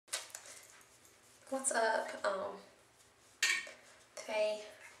What's up? Today,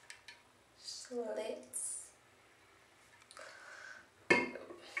 Schlitz.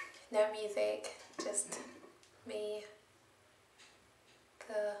 No music, just me,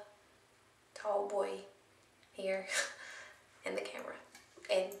 the tall boy here, and the camera,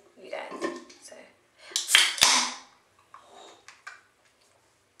 and you guys. So.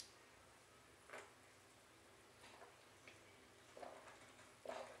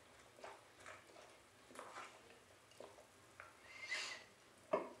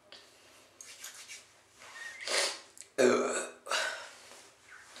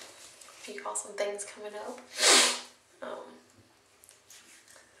 Few awesome things coming up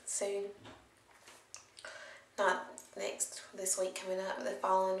soon. Not this week coming up, but the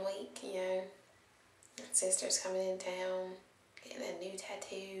following week, you know. My sister's coming in town, getting a new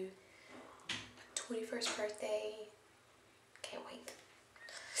tattoo. My 21st birthday. Can't wait.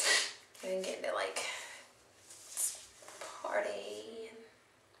 And getting to like party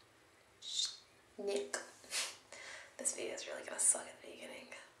and Nick. This video is really gonna suck at the beginning.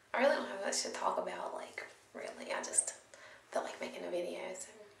 I really don't have much to talk about, like, really. I just felt like making a video, so.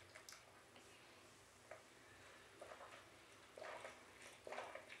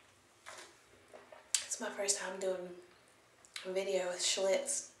 It's my first time doing a video with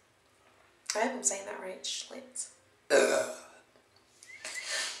Schlitz. I hope I'm saying that right, Schlitz.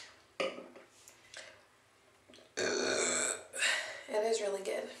 It is really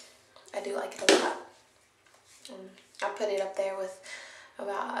good. I do like it a lot. I put it up there with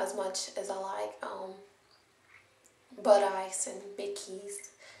about as much as I like Bud Ice and Big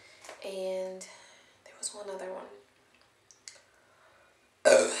Keys, and there was one other one.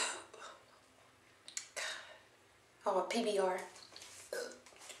 Oh, PBR.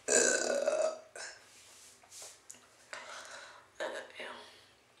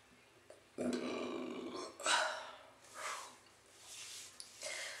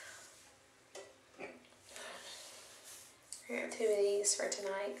 I have 2 of these for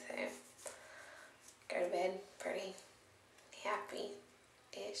tonight, so go to bed pretty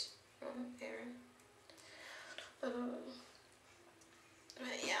happy-ish. But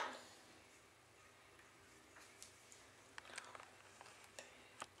yeah.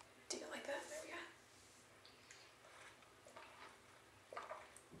 Do it like that. There we go.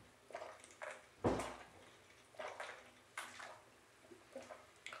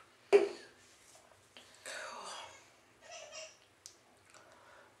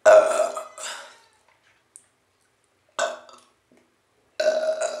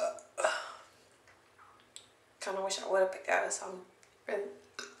 Kind of wish I would have picked out a song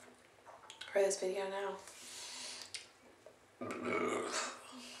for this video now.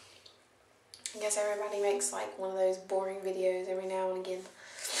 I guess everybody makes like one of those boring videos every now and again.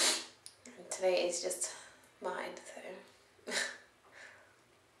 And today is just mine, so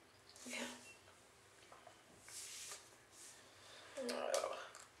yeah.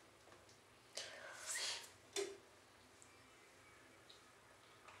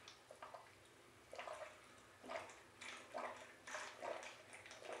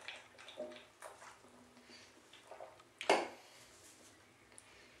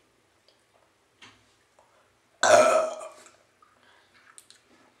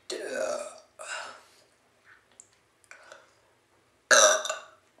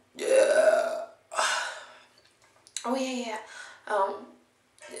 Oh yeah.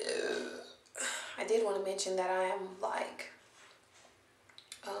 I did want to mention that I am like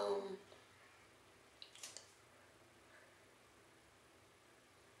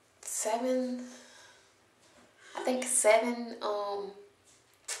seven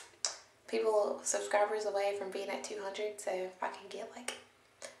subscribers away from being at 200. So if I can get like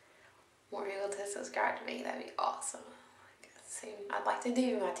more people to subscribe to me, that'd be awesome. Like, soon I'd like to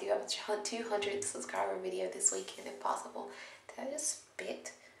do my 200 subscriber video this weekend if possible. Did I just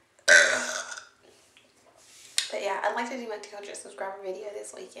spit? But yeah, I'd like to do my 200 subscriber video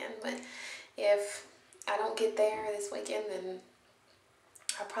this weekend. But if I don't get there this weekend, then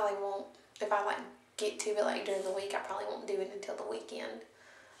I probably won't. If I like get to it like during the week, I probably won't do it until the weekend.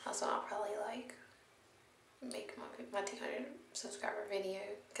 So I'll probably like make my 200 subscriber video,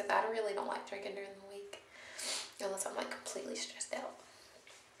 because I really don't like drinking during the week unless I'm like completely stressed out.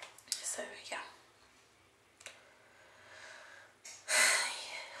 So yeah.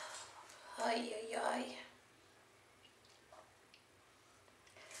 Ay.